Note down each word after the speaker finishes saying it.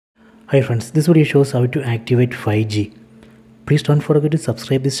Hi friends, this video shows how to activate 5G. Please don't forget to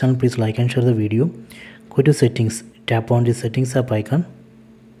subscribe this channel. Please like and share the video. Go to settings, tap on the settings app icon.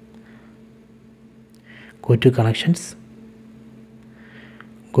 Go to connections.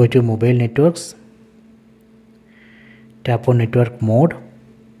 Go to mobile networks. Tap on network mode.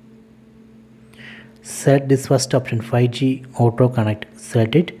 Select this first option, 5G auto connect.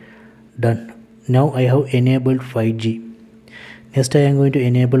 Select it. Done. Now I have enabled 5G. Next I am going to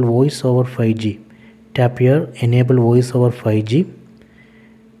enable voice over 5G. Tap here, enable voice over 5G.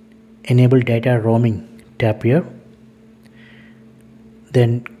 Enable data roaming. Tap here.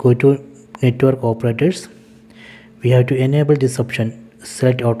 Then go to network operators. We have to enable this option.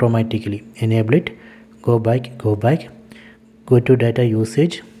 Select automatically. Enable it. Go back. Go to data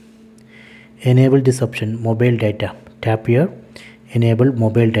usage. Enable this option, mobile data. Tap here. Enable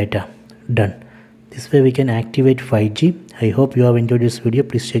mobile data. Done. This way we can activate 5G. I hope you have enjoyed this video.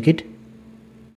 Please check it.